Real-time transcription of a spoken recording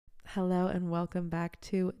Hello and welcome back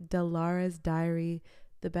to Delara's Diary,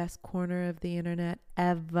 the best corner of the internet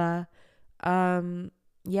ever.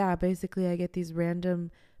 Basically I get these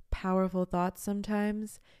random powerful thoughts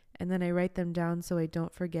sometimes and then I write them down so I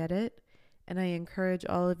don't forget it, and I encourage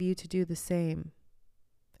all of you to do the same.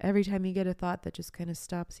 Every time you get a thought that just kind of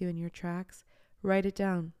stops you in your tracks, write it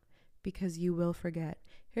down because you will forget.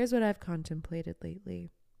 Here's what I've contemplated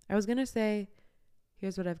lately. I was going to say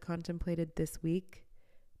here's what I've contemplated this week,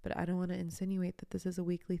 but I don't want to insinuate that this is a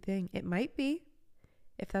weekly thing. It might be,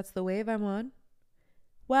 if that's the wave I'm on.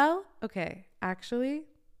 Well, okay, actually,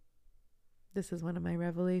 this is one of my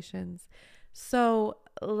revelations. So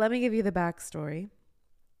let me give you the backstory.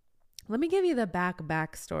 Let me give you the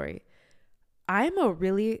backstory. I'm a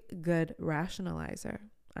really good rationalizer.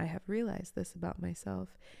 I have realized this about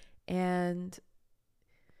myself. And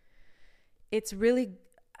it's very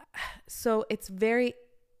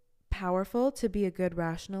powerful to be a good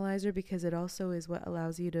rationalizer because it also is what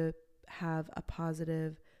allows you to have a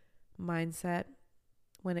positive mindset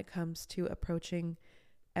when it comes to approaching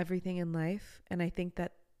everything in life. And I think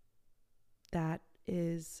that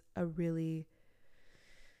is a really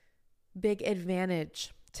big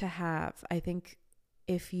advantage to have. I think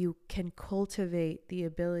if you can cultivate the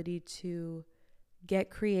ability to get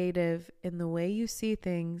creative in the way you see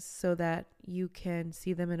things so that you can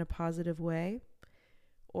see them in a positive way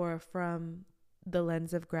or from the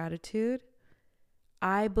lens of gratitude,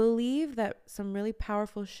 I believe that some really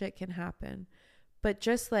powerful shit can happen. But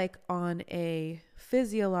just like on a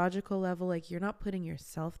physiological level, like you're not putting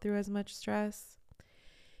yourself through as much stress,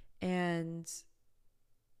 and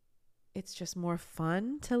it's just more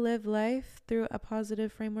fun to live life through a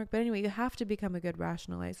positive framework. But anyway, you have to become a good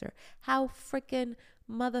rationalizer. How freaking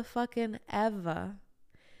motherfucking ever.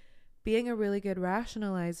 Being a really good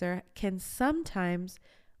rationalizer can sometimes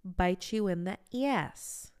bite you in the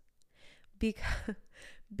ass.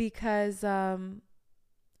 Because I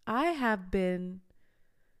have been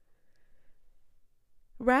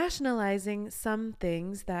rationalizing some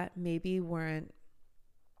things that maybe weren't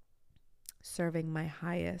serving my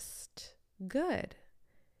highest good.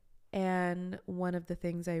 And one of the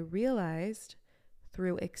things I realized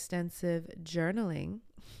through extensive journaling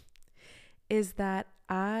is that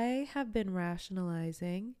I have been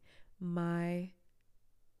rationalizing my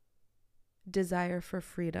desire for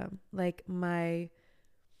freedom. I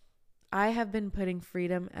have been putting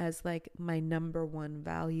freedom as like my number one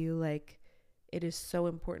value. Like, it is so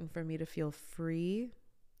important for me to feel free.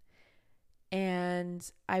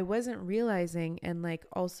 And I wasn't realizing, and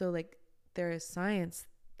also there is science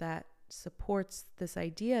that supports this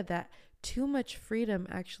idea that too much freedom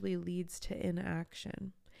actually leads to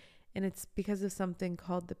inaction. And it's because of something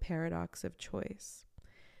called the paradox of choice.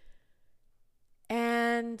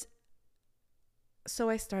 And so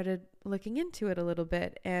I started looking into it a little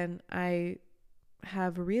bit, and I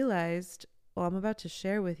have realized, well, I'm about to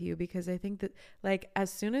share with you, because I think that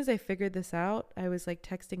as soon as I figured this out, I was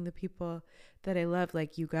texting the people that I love,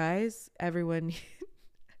 you guys, everyone,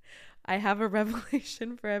 I have a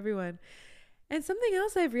revelation for everyone. And something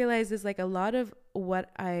else I've realized is a lot of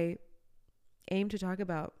what I aim to talk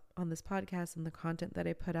about on this podcast and the content that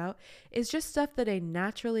I put out is just stuff that I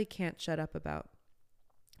naturally can't shut up about.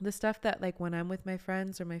 The stuff that when I'm with my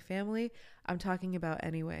friends or my family, I'm talking about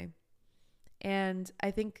anyway. And I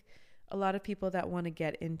think a lot of people that want to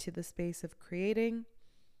get into the space of creating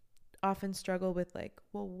often struggle with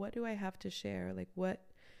well, what do I have to share? What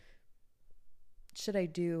should I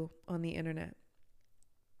do on the internet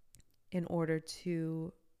in order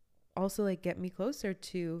to also get me closer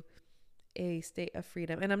to a state of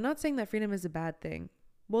freedom? And I'm not saying that freedom is a bad thing.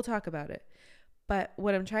 We'll talk about it. But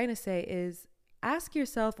what I'm trying to say is ask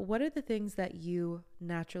yourself, what are the things that you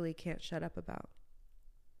naturally can't shut up about?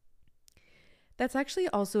 That's actually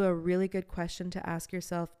also a really good question to ask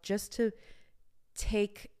yourself, just to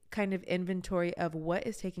take kind of inventory of what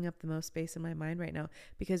is taking up the most space in my mind right now.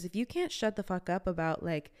 Because if you can't shut the fuck up about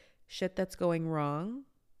shit that's going wrong,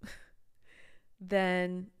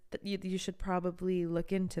 then you should probably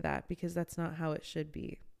look into that, because that's not how it should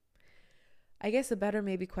be. I guess a better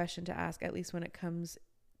maybe question to ask, at least when it comes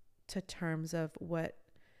to terms of what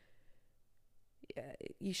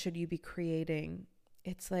you be creating,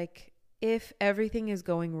 it's if everything is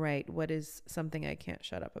going right, what is something I can't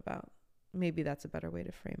shut up about? Maybe that's a better way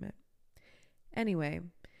to frame it. Anyway,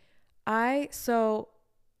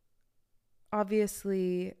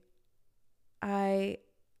 obviously I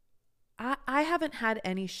haven't had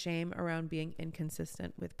any shame around being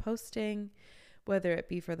inconsistent with posting, whether it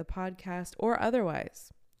be for the podcast or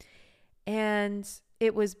otherwise. And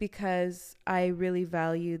it was because I really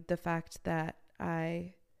valued the fact that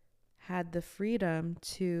I had the freedom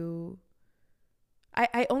to,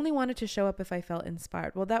 I only wanted to show up if I felt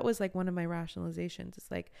inspired. Well, that was like one of my rationalizations. It's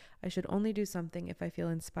like, I should only do something if I feel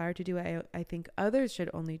inspired to do it. I think others should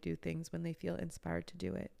only do things when they feel inspired to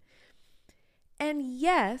do it. And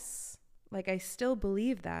yes, like I still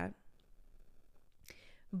believe that.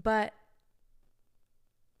 But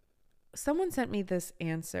someone sent me this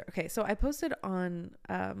answer. Okay, so I posted on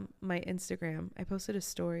my Instagram, I posted a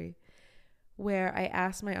story where I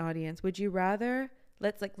asked my audience, would you rather,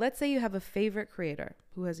 let's say you have a favorite creator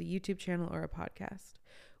who has a YouTube channel or a podcast.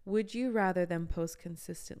 Would you rather them post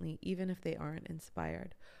consistently even if they aren't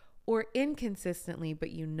inspired, or inconsistently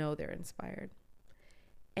but you know they're inspired?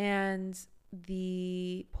 And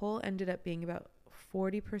the poll ended up being about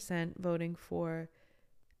 40% voting for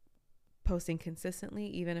posting consistently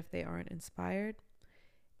even if they aren't inspired,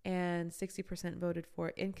 and 60% voted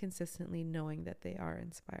for inconsistently knowing that they are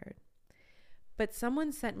inspired. But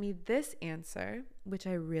someone sent me this answer, which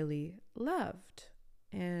I really loved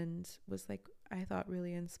and was like, I thought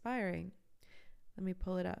really inspiring. Let me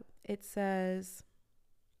pull it up. It says,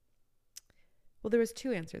 well, there was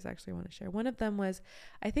two answers actually I want to share. One of them was,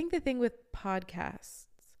 I think the thing with podcasts,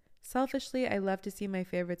 selfishly, I love to see my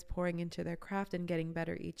favorites pouring into their craft and getting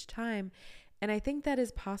better each time. And I think that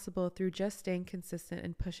is possible through just staying consistent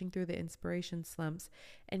and pushing through the inspiration slumps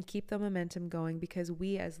and keep the momentum going, because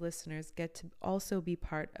we as listeners get to also be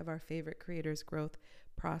part of our favorite creators' growth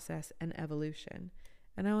process and evolution.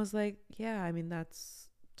 And I was like, yeah, I mean, that's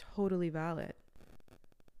totally valid.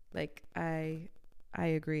 Like, I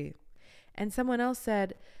agree. And someone else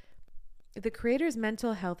said, the creator's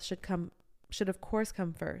mental health should of course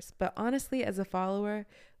come first. But honestly, as a follower,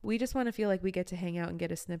 we just want to feel like we get to hang out and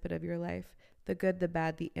get a snippet of your life, the good, the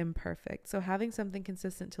bad, the imperfect. So having something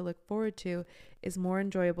consistent to look forward to is more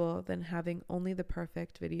enjoyable than having only the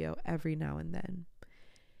perfect video every now and then.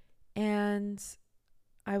 And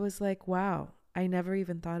I was like, wow, I never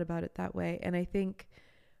even thought about it that way. And I think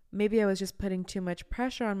maybe I was just putting too much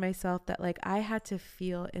pressure on myself, that like I had to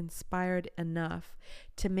feel inspired enough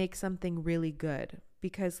to make something really good,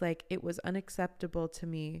 because like it was unacceptable to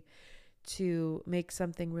me to make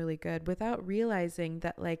something really good without realizing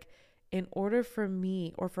that like in order for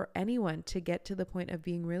me or for anyone to get to the point of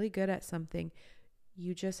being really good at something,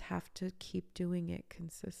 you just have to keep doing it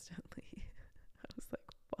consistently. I was like,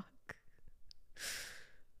 fuck.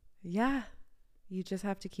 Yeah, you just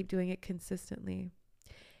have to keep doing it consistently.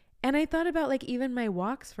 And I thought about like even my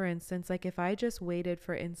walks, for instance, like if I just waited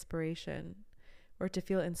for inspiration or to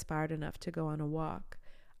feel inspired enough to go on a walk,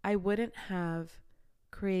 I wouldn't have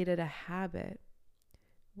created a habit,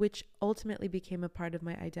 which ultimately became a part of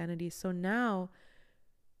my identity. So now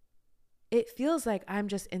it feels like I'm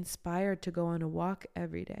just inspired to go on a walk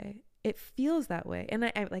every day. It feels that way. And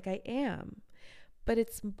I am, but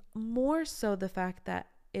it's more so the fact that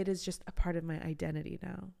it is just a part of my identity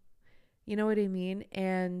now. You know what I mean?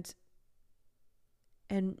 And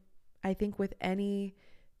I think with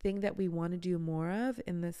anything that we want to do more of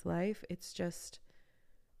in this life, it's just,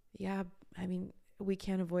 yeah, I mean, we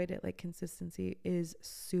can't avoid it. Like consistency is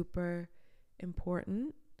super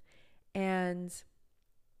important. And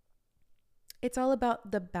it's all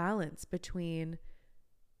about the balance between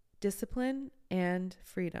discipline and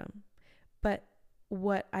freedom. But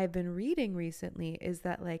what I've been reading recently is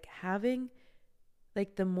that like having,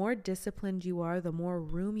 like the more disciplined you are, the more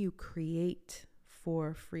room you create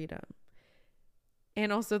for freedom.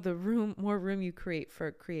 And also more room you create for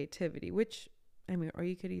creativity, which, I mean, or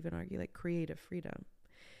you could even argue like creative freedom.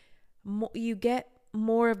 You get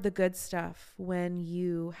more of the good stuff when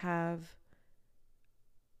you have,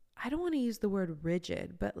 I don't want to use the word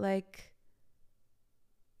rigid, but like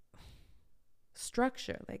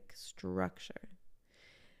structure.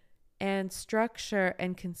 And structure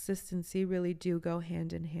and consistency really do go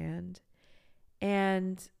hand in hand.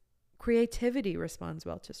 And creativity responds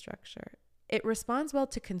well to structure. It responds well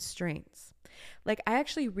to constraints. Like I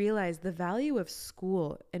actually realized the value of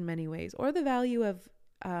school in many ways, or the value of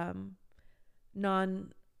or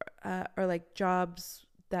like jobs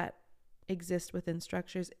that exist within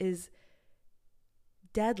structures, is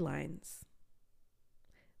deadlines.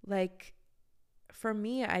 Like for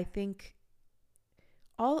me, I think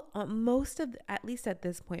at least at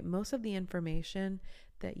this point, most of the information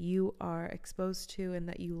that you are exposed to and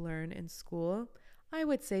that you learn in school, I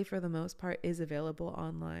would say for the most part is available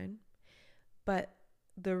online. But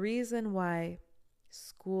the reason why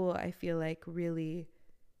school, I feel like, really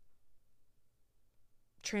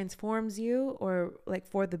transforms you, or like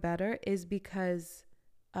for the better, is because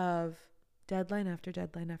of deadline after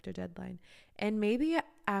deadline after deadline. And maybe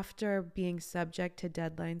after being subject to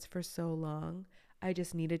deadlines for so long, I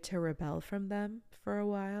just needed to rebel from them for a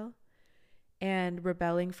while. And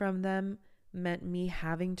rebelling from them meant me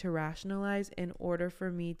having to rationalize in order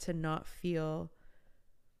for me to not feel,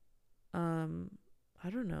 I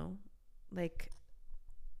don't know, like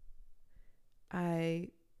I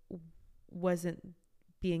wasn't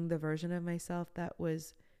being the version of myself that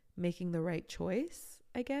was making the right choice,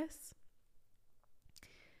 I guess.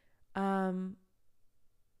 Um,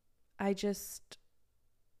 I just,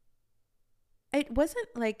 it wasn't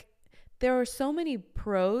like there were so many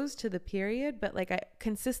pros to the period, but like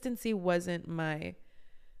consistency wasn't my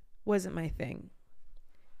thing.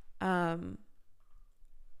 Um,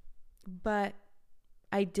 but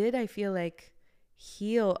I feel like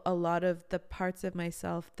heal a lot of the parts of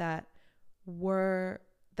myself were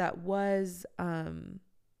that was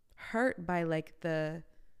hurt by like the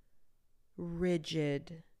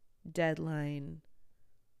rigid deadline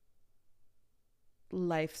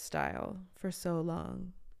lifestyle for so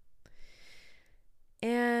long.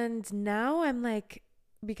 And now I'm like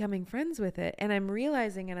becoming friends with it, and I'm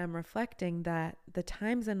realizing and I'm reflecting that the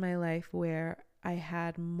times in my life where I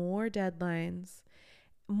had more deadlines,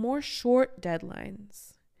 more short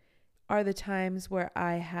deadlines, are the times where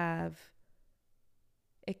I have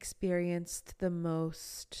experienced the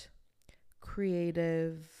most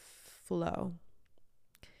creative flow.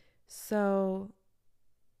 So,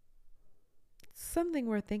 something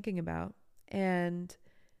worth thinking about, and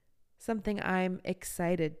something I'm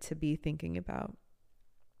excited to be thinking about.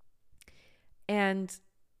 And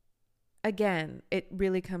again, it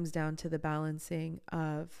really comes down to the balancing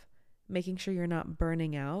of making sure you're not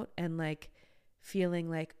burning out and like feeling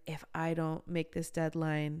like if I don't make this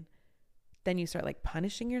deadline, then you start like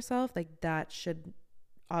punishing yourself. Like that should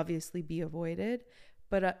obviously be avoided.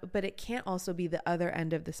 But it can't also be the other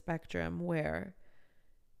end of the spectrum where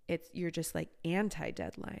you're just like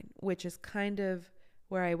anti-deadline, which is kind of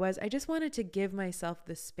where I was. I just wanted to give myself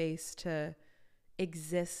the space to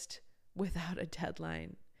exist without a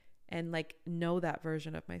deadline and like know that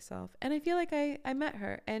version of myself. And I feel like I met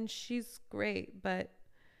her and she's great, but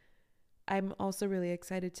I'm also really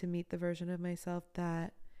excited to meet the version of myself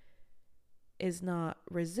that is not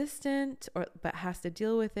resistant but has to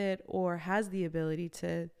deal with it, or has the ability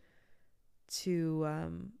to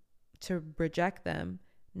reject them.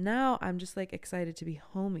 Now I'm just like excited to be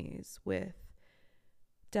homies with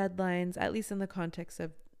deadlines, at least in the context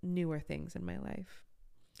of newer things in my life.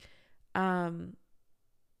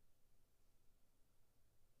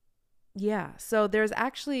 Yeah, so there's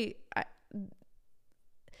actually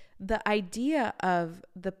the idea of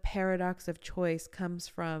the paradox of choice comes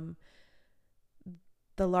from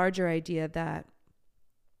the larger idea that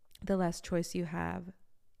the less choice you have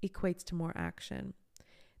equates to more action.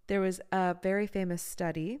 There was a very famous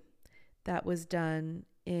study that was done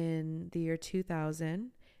in the year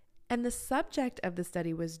 2000, and the subject of the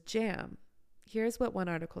study was jam. Here's what one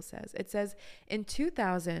article says. It says, in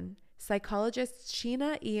 2000, psychologists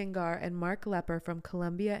Sheena Iyengar and Mark Lepper from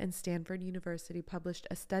Columbia and Stanford University published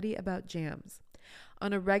a study about jams.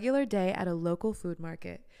 On a regular day at a local food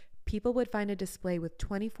market, people would find a display with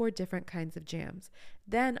 24 different kinds of jams.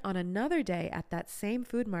 Then on another day at that same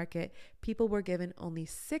food market, people were given only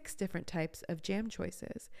 6 different types of jam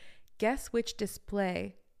choices. Guess which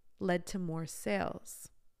display led to more sales?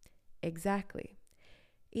 Exactly.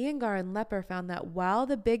 Iyengar and Lepper found that while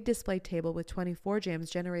the big display table with 24 jams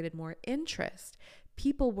generated more interest,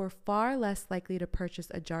 people were far less likely to purchase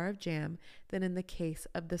a jar of jam than in the case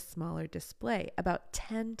of the smaller display, about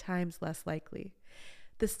 10 times less likely.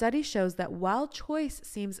 The study shows that while choice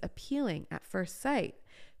seems appealing at first sight,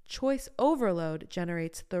 choice overload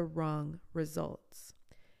generates the wrong results.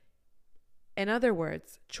 In other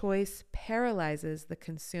words, choice paralyzes the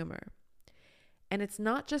consumer. And it's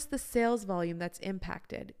not just the sales volume that's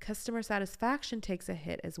impacted. Customer satisfaction takes a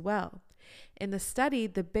hit as well. In the study,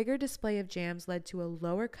 the bigger display of jams led to a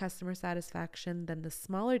lower customer satisfaction than the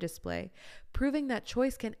smaller display, proving that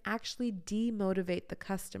choice can actually demotivate the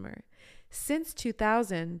customer. Since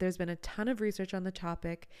 2000, there's been a ton of research on the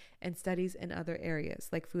topic and studies in other areas,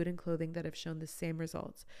 like food and clothing, that have shown the same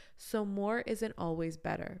results. So more isn't always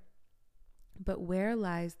better. But where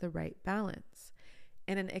lies the right balance?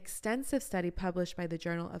 In an extensive study published by the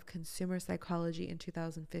Journal of Consumer Psychology in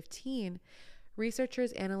 2015,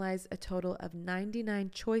 researchers analyzed a total of 99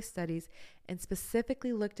 choice studies and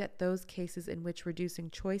specifically looked at those cases in which reducing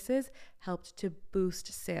choices helped to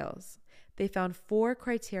boost sales. They found 4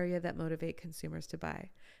 criteria that motivate consumers to buy.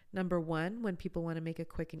 Number 1, when people want to make a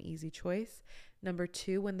quick and easy choice. Number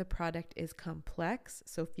 2, when the product is complex,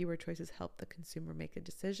 so fewer choices help the consumer make a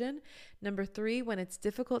decision. Number 3, when it's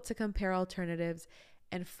difficult to compare alternatives.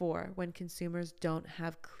 And 4, when consumers don't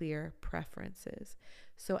have clear preferences.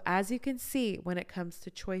 So as you can see, when it comes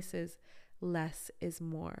to choices, less is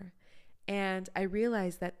more. And I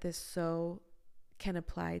realize that this so can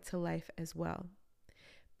apply to life as well.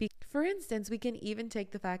 For instance, we can even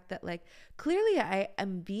take the fact that, like, clearly I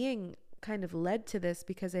am being kind of led to this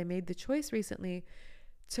because I made the choice recently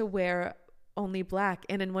to wear only black.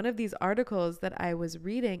 And in one of these articles that I was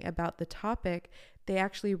reading about the topic, they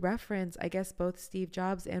actually reference, I guess, both Steve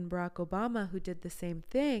Jobs and Barack Obama, who did the same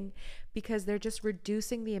thing, because they're just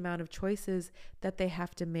reducing the amount of choices that they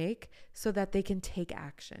have to make so that they can take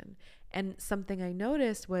action. And something I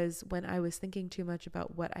noticed was when I was thinking too much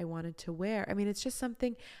about what I wanted to wear. I mean, it's just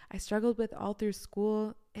something I struggled with all through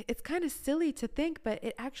school. It's kind of silly to think, but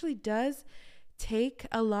it actually does take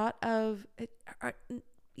a lot of it.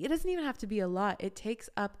 It doesn't even have to be a lot. It takes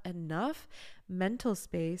up enough mental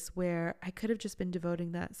space where I could have just been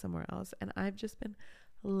devoting that somewhere else. And I've just been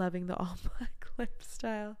loving the all black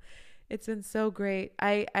lifestyle. It's been so great.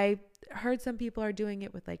 I heard some people are doing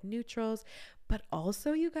it with like neutrals, but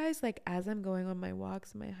also, you guys, like, as I'm going on my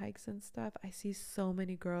walks, my hikes and stuff, I see so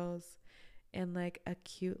many girls in like a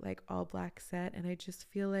cute, like, all black set. And I just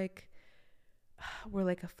feel like we're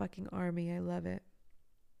like a fucking army. I love it.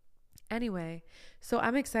 Anyway, so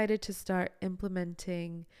I'm excited to start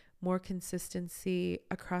implementing more consistency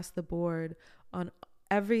across the board on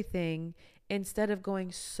everything instead of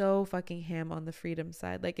going so fucking ham on the freedom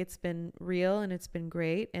side. Like, it's been real and it's been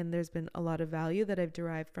great, and there's been a lot of value that I've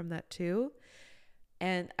derived from that too.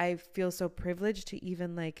 And I feel so privileged to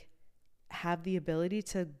even like have the ability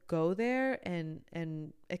to go there and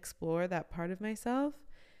explore that part of myself.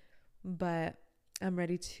 But I'm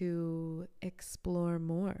ready to explore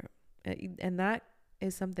more. And that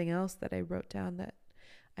is something else that I wrote down that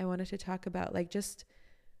I wanted to talk about, like just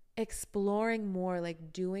exploring more,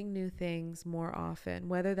 like doing new things more often,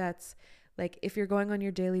 whether that's like if you're going on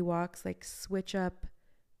your daily walks, like switch up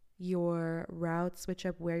your route, switch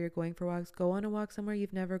up where you're going for walks, go on a walk somewhere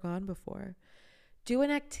you've never gone before, do an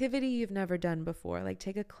activity you've never done before, like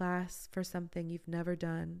take a class for something you've never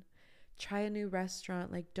done, try a new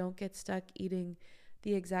restaurant, like don't get stuck eating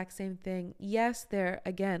the exact same thing. Yes, there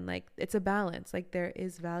again, like it's a balance. Like there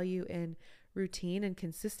is value in routine and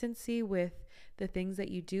consistency with the things that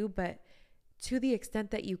you do, but to the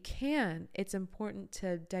extent that you can, it's important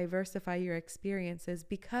to diversify your experiences,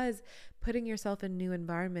 because putting yourself in new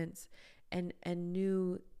environments and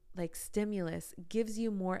new like stimulus gives you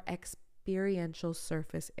more experiential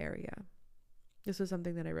surface area. This was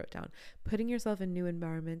something that I wrote down. Putting yourself in new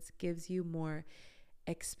environments gives you more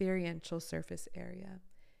experiential surface area.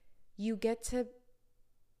 You get to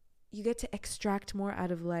extract more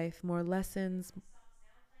out of life, more lessons.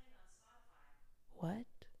 What?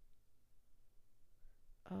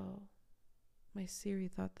 Oh, my Siri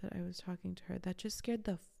thought that I was talking to her. That just scared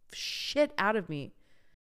the shit out of me.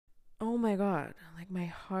 Oh my God. Like my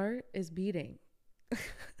heart is beating.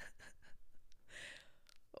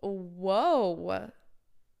 Whoa.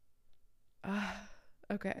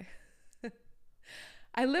 Okay.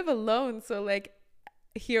 I live alone, so like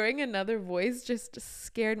hearing another voice just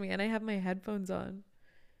scared me, and I have my headphones on.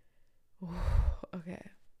 Okay.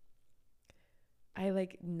 I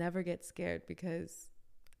like never get scared because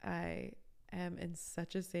I am in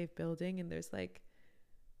such a safe building, and there's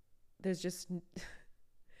just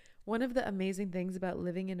one of the amazing things about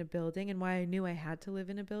living in a building, and why I knew I had to live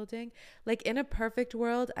in a building. Like in a perfect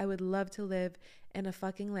world, I would love to live in a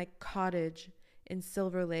fucking like cottage in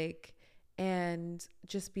Silver Lake and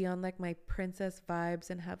just be on like my princess vibes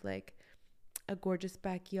and have like a gorgeous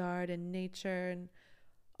backyard and nature and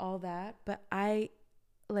all that. But I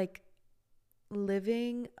like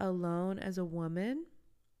living alone as a woman,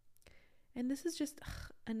 and this is just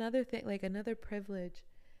another thing, like another privilege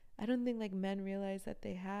I don't think like men realize that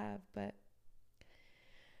they have. But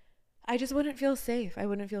I just wouldn't feel safe. I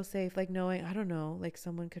wouldn't feel safe like knowing, I don't know, like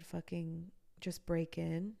someone could fucking just break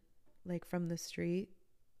in like from the street.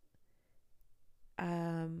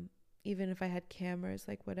 Even if I had cameras,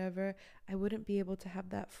 like whatever, I wouldn't be able to have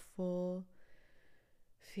that full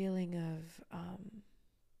feeling of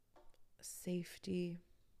safety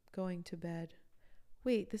going to bed.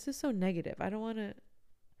 Wait, this is so negative. I don't want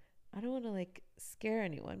to like scare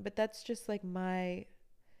anyone, but that's just like I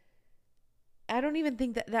don't even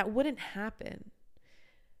think that wouldn't happen.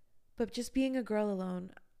 But just being a girl alone,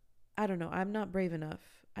 I don't know. I'm not brave enough.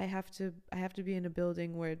 I have to be in a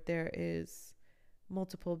building where there is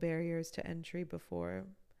multiple barriers to entry before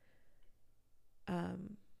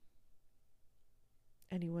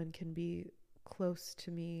anyone can be close to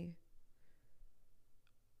me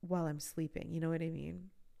while I'm sleeping. You know what I mean?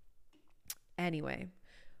 Anyway,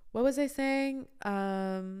 What was I saying?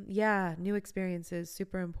 Yeah, new experiences,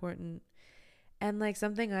 super important. And like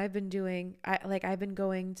something I've been doing, I've been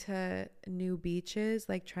going to new beaches,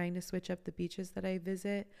 like trying to switch up the beaches that I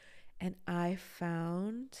visit, and I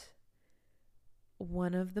found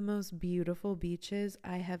one of the most beautiful beaches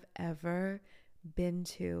I have ever been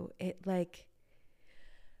to. It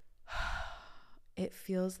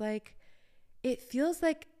feels like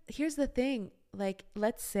here's the thing, like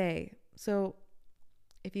let's say, so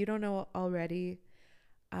if you don't know already,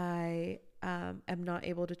 I am not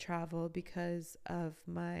able to travel because of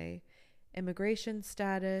my immigration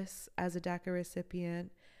status as a DACA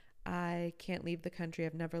recipient. I can't leave the country.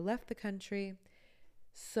 I've never left the country.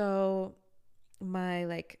 So my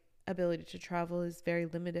like ability to travel is very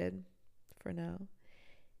limited for now.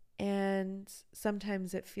 And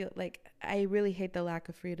sometimes it feels like I really hate the lack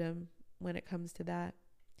of freedom when it comes to that.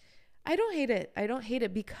 I don't hate it. I don't hate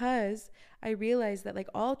it because I realize that like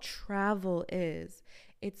all travel is,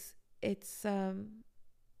 it's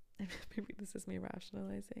maybe this is me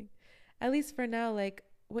rationalizing. At least for now, like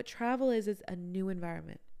what travel is a new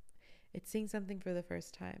environment. It's seeing something for the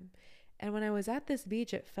first time. And when I was at this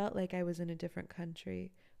beach, it felt like I was in a different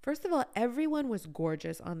country. First of all, everyone was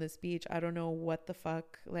gorgeous on this beach. I don't know what the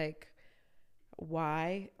fuck, like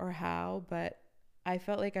why or how, but I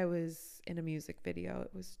felt like I was in a music video.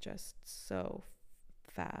 It was just so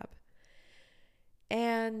fab.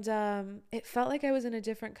 And it felt like I was in a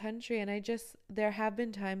different country. And there have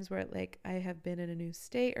been times where like I have been in a new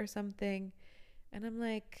state or something. And I'm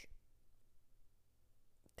like,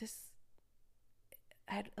 this,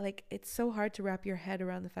 like, it's so hard to wrap your head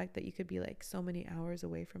around the fact that you could be like so many hours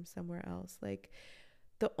away from somewhere else. Like,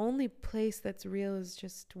 the only place that's real is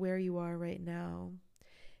just where you are right now.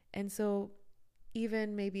 And so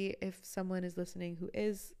even maybe if someone is listening who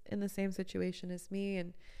is in the same situation as me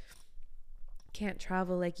and can't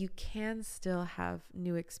travel, like you can still have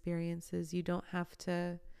new experiences. You don't have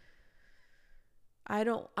to. I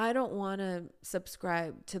don't want to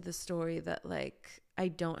subscribe to the story that like I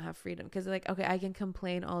don't have freedom, because like okay, I can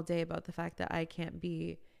complain all day about the fact that I can't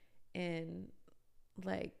be in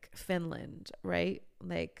like Finland, right?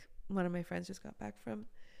 Like one of my friends just got back from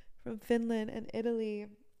Finland and Italy,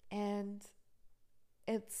 and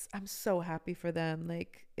I'm so happy for them.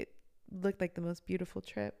 Like it looked like the most beautiful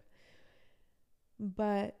trip.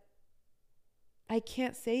 But I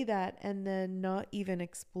can't say that and then not even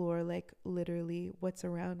explore like literally what's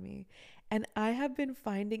around me. And I have been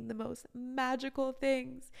finding the most magical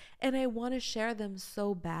things, and I want to share them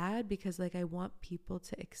so bad because like I want people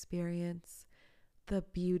to experience the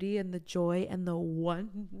beauty and the joy and the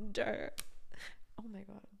wonder. Oh my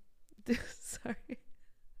God. Sorry.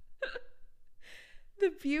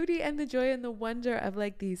 The beauty and the joy and the wonder of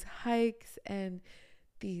like these hikes and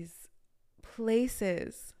these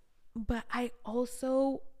places. But I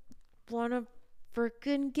also want to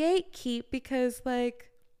freaking gatekeep because like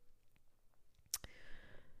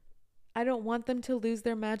I don't want them to lose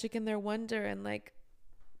their magic and their wonder and like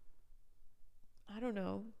I don't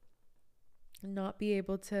know, not be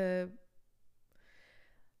able to,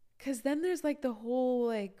 cuz then there's like the whole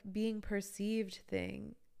like being perceived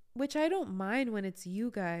thing, which I don't mind when it's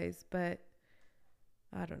you guys, but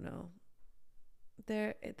I don't know.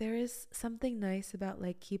 There is something nice about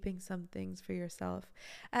like keeping some things for yourself,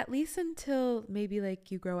 at least until maybe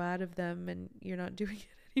like you grow out of them and you're not doing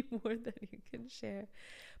it anymore, that you can share.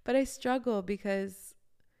 But I struggle because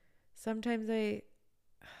sometimes I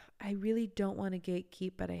really don't want to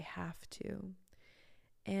gatekeep, but I have to.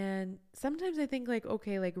 And sometimes I think like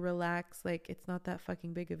okay, like relax, like it's not that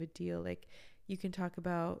fucking big of a deal, like you can talk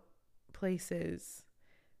about places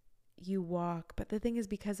you walk. But the thing is,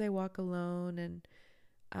 because I walk alone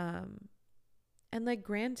um and like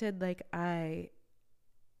granted, like I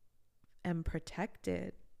am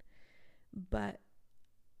protected, but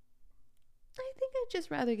I think I'd just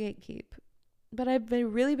rather gatekeep. But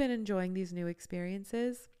really been enjoying these new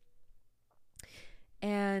experiences,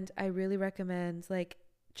 and I really recommend like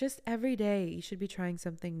just every day you should be trying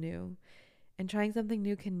something new. And trying something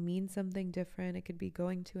new can mean something different. It could be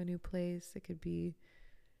going to a new place, it could be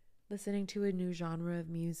listening to a new genre of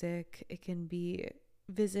music, it can be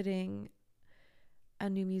visiting a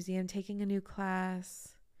new museum, taking a new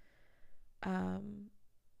class, um,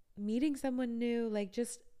 meeting someone new. Like,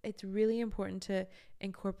 just, it's really important to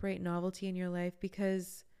incorporate novelty in your life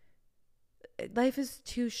because life is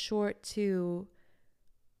too short to,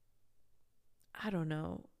 I don't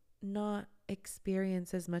know, not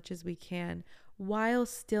experience as much as we can while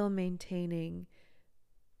still maintaining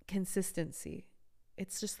consistency.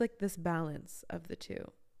 It's just like this balance of the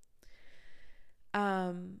two.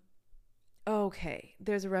 Um, Okay,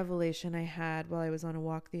 there's a revelation I had while I was on a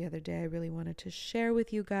walk the other day. I really wanted to share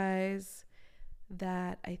with you guys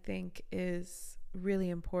that I think is really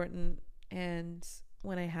important. And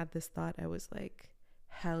when I had this thought, I was like,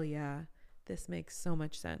 hell yeah, this makes so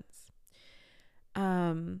much sense.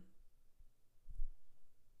 Um,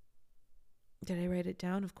 did I write it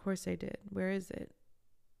down? Of course I did. Where is it?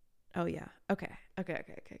 Oh yeah. Okay.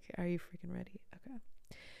 Are you freaking ready? Okay.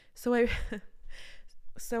 So I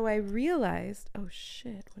so I realized, oh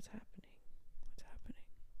shit, what's happening? What's happening?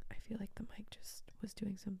 I feel like the mic just was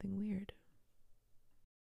doing something weird.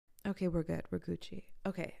 Okay, we're good. We're Gucci.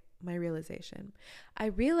 Okay, my realization. I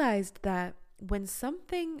realized that when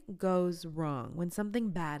something goes wrong, when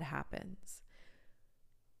something bad happens,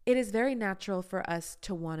 it is very natural for us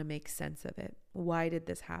to want to make sense of it. Why did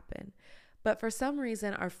this happen? But for some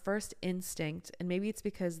reason, our first instinct, and maybe it's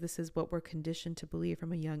because this is what we're conditioned to believe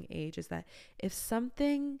from a young age, is that if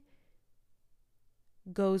something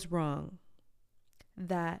goes wrong,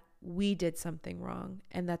 that we did something wrong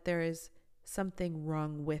and that there is something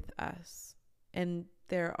wrong with us. And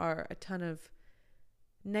there are a ton of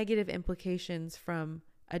negative implications from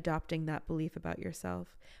adopting that belief about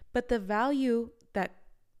yourself. But the value that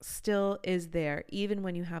still is there, even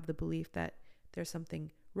when you have the belief that there's something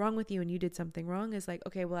wrong with you and you did something wrong, is like,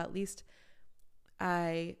 okay, well, at least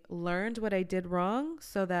I learned what I did wrong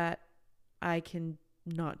so that I can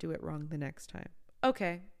not do it wrong the next time.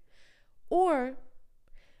 Okay. Or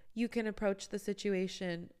you can approach the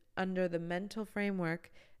situation under the mental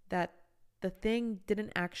framework that the thing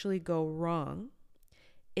didn't actually go wrong.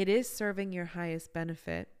 It is serving your highest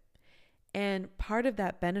benefit. And part of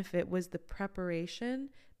that benefit was the preparation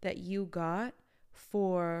that you got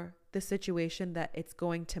for the situation that it's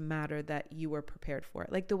going to matter that you were prepared for.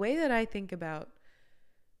 Like the way that I think about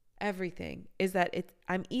everything is that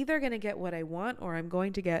I'm either going to get what I want or I'm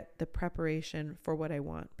going to get the preparation for what I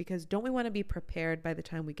want. Because don't we want to be prepared by the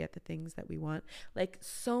time we get the things that we want? Like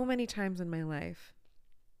so many times in my life,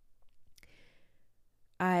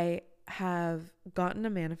 I have gotten a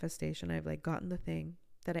manifestation. I've like gotten the thing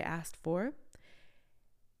that I asked for,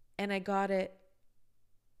 and I got it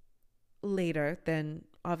later than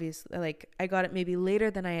obviously, like I got it maybe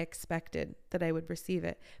later than I expected that I would receive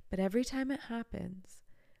it. But every time it happens,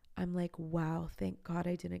 I'm like, wow, thank God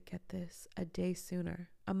I didn't get this a day sooner,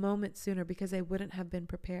 a moment sooner, because I wouldn't have been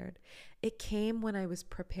prepared. It came when I was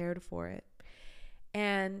prepared for it.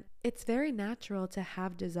 And it's very natural to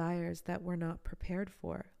have desires that we're not prepared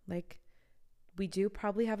for. Like we do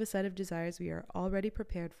probably have a set of desires we are already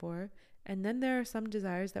prepared for. And then there are some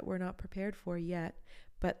desires that we're not prepared for yet.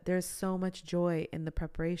 But there's so much joy in the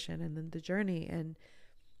preparation and then the journey and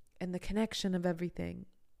the connection of everything.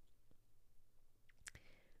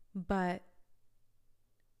 But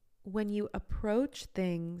when you approach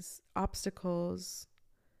things, obstacles,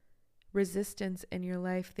 resistance in your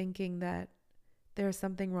life, thinking that there's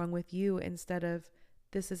something wrong with you instead of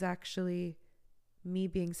this is actually me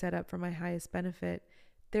being set up for my highest benefit,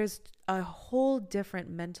 there's a whole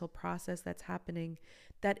different mental process that's happening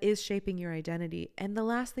that is shaping your identity. And the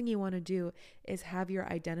last thing you want to do is have your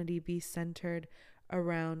identity be centered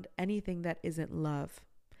around anything that isn't love.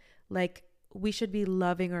 Like we should be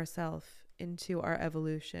loving ourselves into our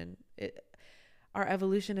evolution. Our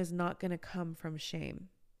evolution is not going to come from shame.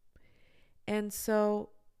 And so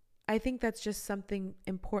I think that's just something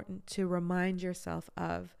important to remind yourself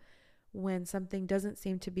of when something doesn't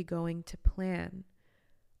seem to be going to plan.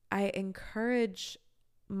 I encourage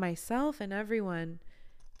myself and everyone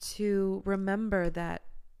to remember that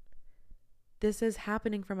this is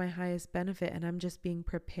happening for my highest benefit and I'm just being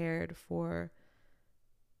prepared for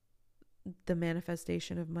the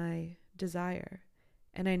manifestation of my desire.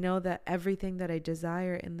 And I know that everything that I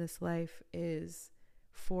desire in this life is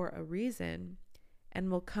for a reason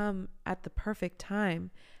and will come at the perfect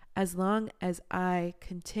time as long as I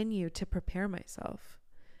continue to prepare myself.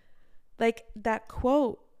 Like that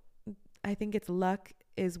quote, I think it's luck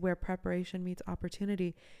is where preparation meets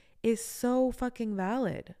opportunity, is so fucking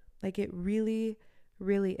valid. Like it really,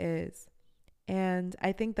 really is. And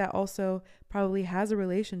I think that also probably has a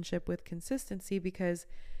relationship with consistency because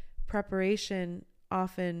preparation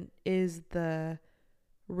often is the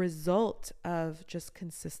result of just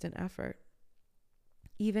consistent effort,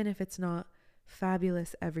 even if it's not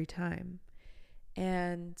fabulous every time.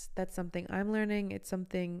 And that's something I'm learning. It's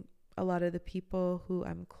something a lot of the people who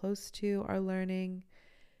I'm close to are learning.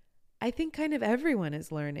 I think kind of everyone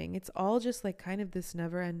is learning. It's all just like kind of this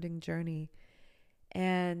never-ending journey.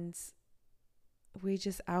 And we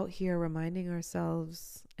just out here reminding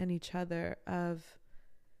ourselves and each other of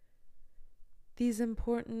these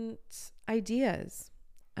important ideas.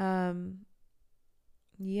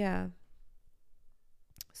 Yeah.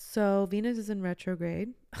 So Venus is in retrograde.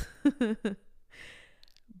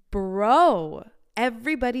 Bro,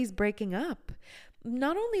 everybody's breaking up.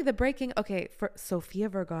 Not only the breaking, okay, for Sofia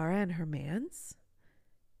Vergara and her mans,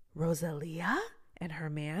 Rosalia and her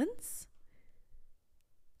mans,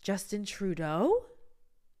 Justin Trudeau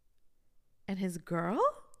and his girl.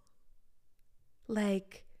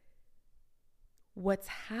 Like, what's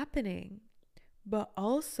happening? But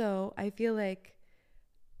also, I feel like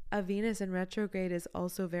a Venus in retrograde is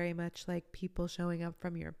also very much like people showing up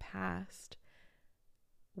from your past,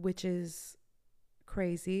 which is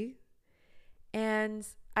crazy. And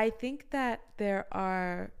I think that there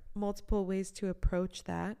are multiple ways to approach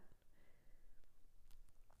that.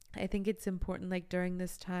 I think it's important, like during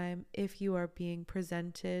this time, if you are being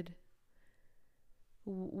presented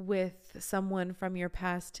with someone from your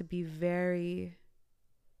past, to be very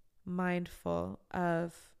mindful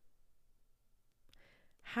of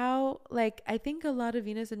how, like, I think a lot of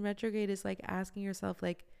Venus in retrograde is like asking yourself,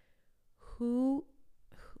 like, who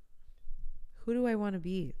who do I want to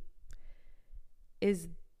be? Is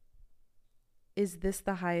is this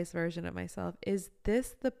the highest version of myself? Is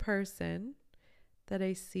this the person that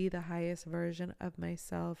I see the highest version of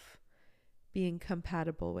myself being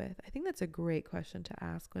compatible with? I think that's a great question to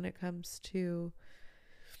ask when it comes to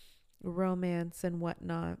romance and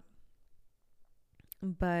whatnot.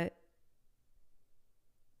 But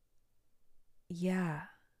yeah.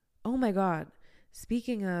 Oh my God.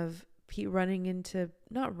 Speaking of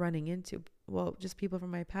not running into, well, just people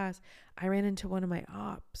from my past, I ran into one of my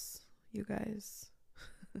ops, you guys,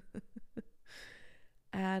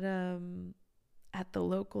 at at the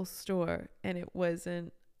local store, and it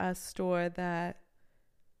wasn't a store that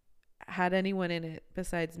had anyone in it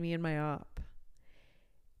besides me and my op.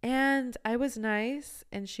 And I was nice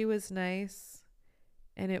and she was nice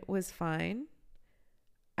and it was fine.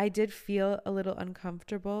 I did feel a little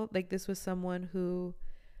uncomfortable. Like, this was someone who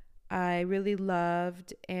I really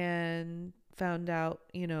loved, and found out,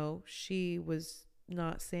 she was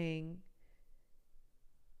not saying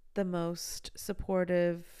the most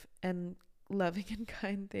supportive and loving and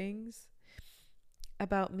kind things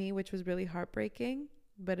about me, which was really heartbreaking.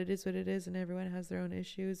 But it is what it is, and everyone has their own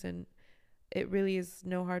issues, and it really is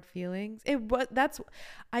no hard feelings.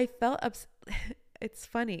 I felt it's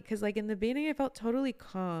funny because, like, in the beginning I felt totally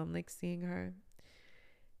calm, like seeing her,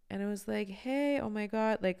 and it was like, hey, oh my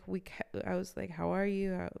God, like I was like, how are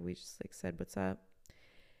you? We just like said what's up,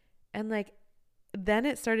 and like then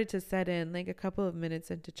it started to set in, like a couple of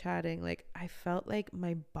minutes into chatting, like I felt like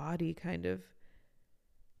my body kind of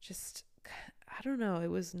just, I don't know,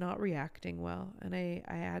 it was not reacting well, and I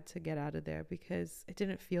had to get out of there because it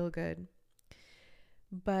didn't feel good.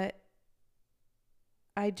 But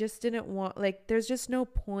I just didn't want, like, there's just no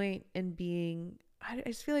point in being, I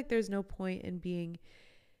just feel like there's no point in being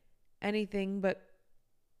anything but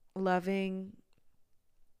loving.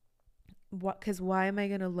 Because why am I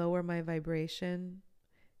going to lower my vibration?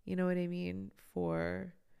 You know what I mean?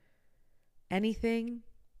 For anything.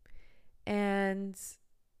 And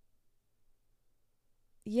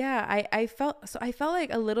yeah, I felt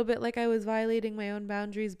like a little bit like I was violating my own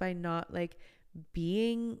boundaries by not like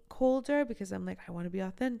being colder, because I'm like, I want to be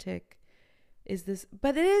authentic.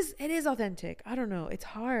 But it is authentic. I don't know. It's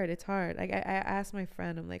hard. Like I asked my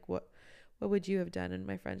friend, I'm like, what would you have done? And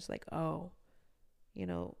my friend's like, oh, you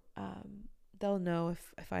know, they'll know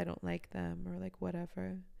if I don't like them or like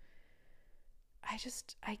whatever. I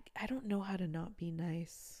don't know how to not be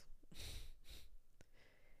nice.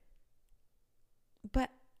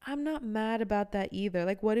 But I'm not mad about that either.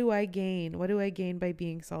 Like, what do I gain? What do I gain by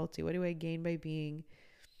being salty? What do I gain by being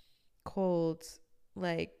cold?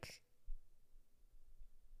 Like,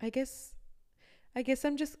 I guess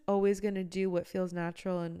I'm just always going to do what feels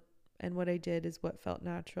natural, and what I did is what felt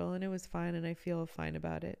natural, and it was fine, and I feel fine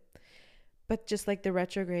about it. But just like the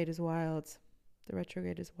retrograde is wild. The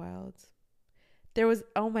retrograde is wild.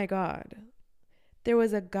 Oh my God. There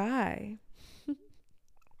was a guy.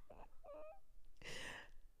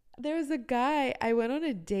 There was a guy I went on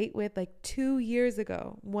a date with like 2 years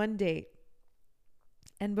ago, one date.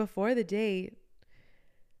 And before the date,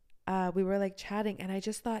 we were like chatting, and I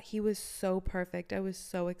just thought he was so perfect. I was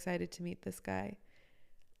so excited to meet this guy.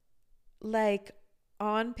 Like,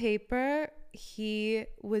 on paper, he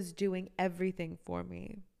was doing everything for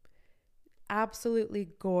me. Absolutely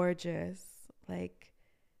gorgeous. Like,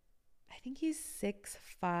 I think he's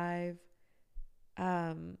 6'5".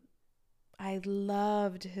 I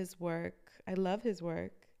loved his work. I love his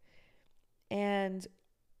work. And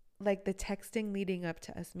like the texting leading up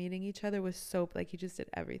to us meeting each other was so, like, he just did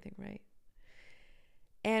everything right.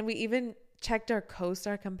 And we even checked our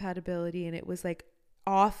co-star compatibility, and it was like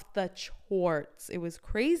off the charts. It was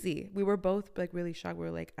crazy. We were both like really shocked. We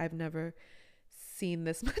were like, I've never seen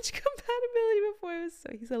this much compatibility before. It was so,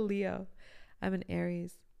 he's a Leo. I'm an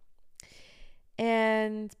Aries.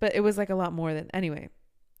 But it was like a lot more than, anyway.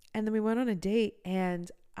 And then we went on a date,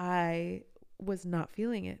 and I was not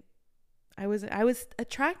feeling it. I was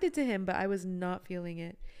attracted to him, but I was not feeling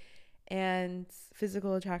it. And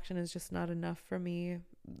physical attraction is just not enough for me.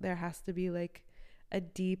 There has to be like a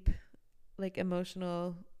deep, like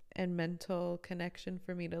emotional and mental connection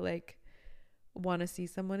for me to like want to see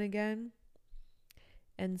someone again.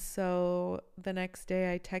 And so the next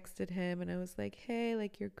day I texted him and I was like, hey,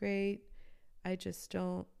 like, you're great. I just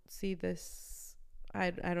don't see this.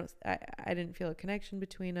 I didn't feel a connection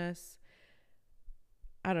between us.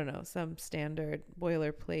 I don't know, some standard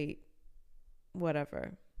boilerplate,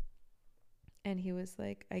 whatever. And he was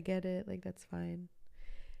like, I get it. Like, that's fine.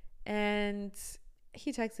 And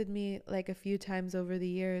he texted me like a few times over the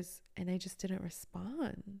years, and I just didn't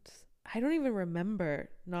respond. I don't even remember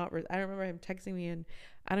I don't remember him texting me, and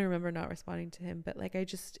I don't remember not responding to him, but like,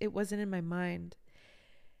 it wasn't in my mind.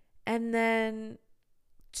 And then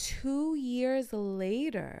 2 years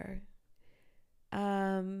later,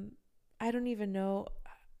 I don't even know,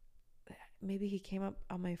 maybe he came up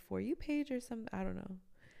on my For You page or something. I don't know.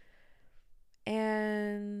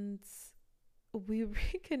 And we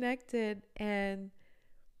reconnected and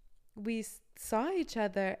we saw each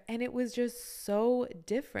other, and it was just so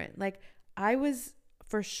different. Like, I was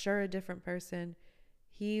for sure a different person.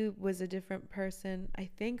 He was a different person. I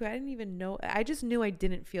think I didn't even know. I just knew I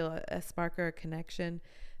didn't feel a spark or a connection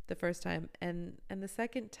the first time. And the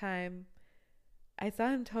second time I saw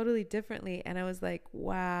him totally differently. And I was like,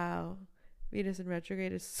 wow, Venus in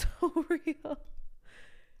retrograde is so real.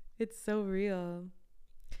 It's so real.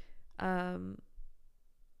 And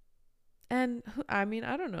I mean,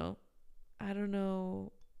 I don't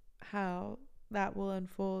know how that will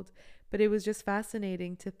unfold, but it was just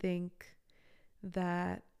fascinating to think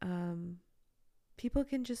that people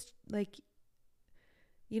can just, like,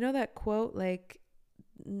 you know that quote, like,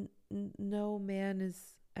 no man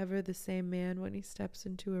is ever the same man when he steps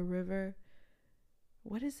into a river.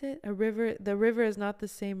 What is it? The river is not the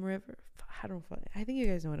same river. I think you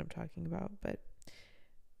guys know what I'm talking about, but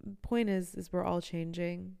point is we're all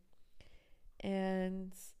changing.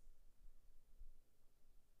 And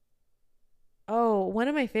one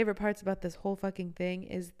of my favorite parts about this whole fucking thing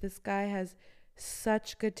is this guy has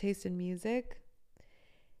such good taste in music,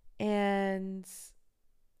 and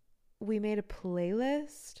we made a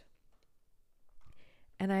playlist,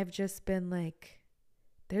 and I've just been like,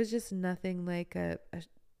 there's just nothing like a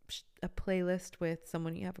playlist with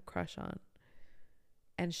someone you have a crush on,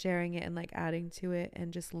 and sharing it and like adding to it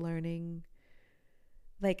and just learning,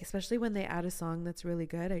 like, especially when they add a song that's really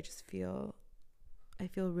good, I feel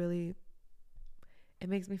really, it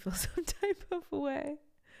makes me feel some type of way.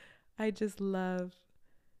 I just love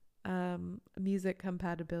music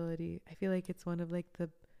compatibility. I feel like it's one of like the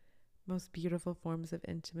most beautiful forms of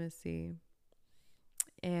intimacy.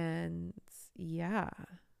 And yeah,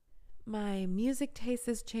 my music taste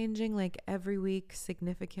is changing like every week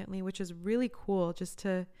significantly, which is really cool, just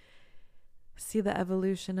to see the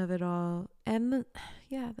evolution of it all. And the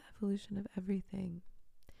evolution of everything.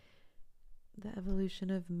 The evolution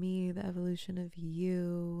of me, the evolution of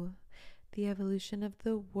you, the evolution of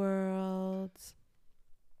the world.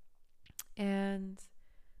 And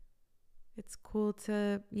it's cool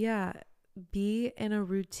to, be in a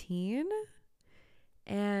routine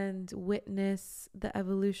and witness the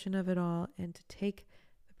evolution of it all, and to take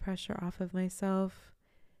the pressure off of myself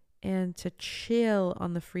and to chill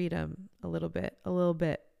on the freedom a little bit.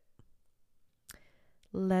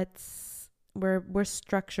 We're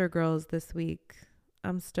structure girls this week.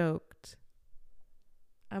 I'm stoked.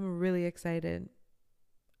 I'm really excited.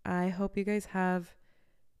 I hope you guys have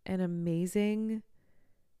an amazing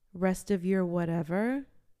rest of your whatever.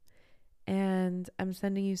 And I'm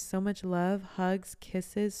sending you so much love, hugs,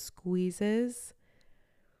 kisses, squeezes.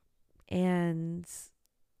 And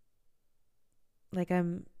like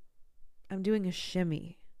I'm doing a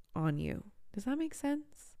shimmy on you. Does that make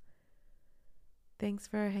sense? Thanks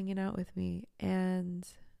for hanging out with me. And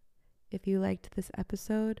if you liked this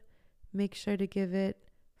episode, make sure to give it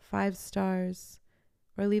 5 stars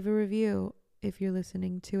or leave a review if you're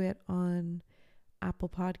listening to it on Apple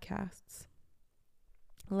Podcasts.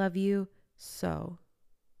 Love you so.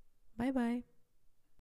 Bye-bye.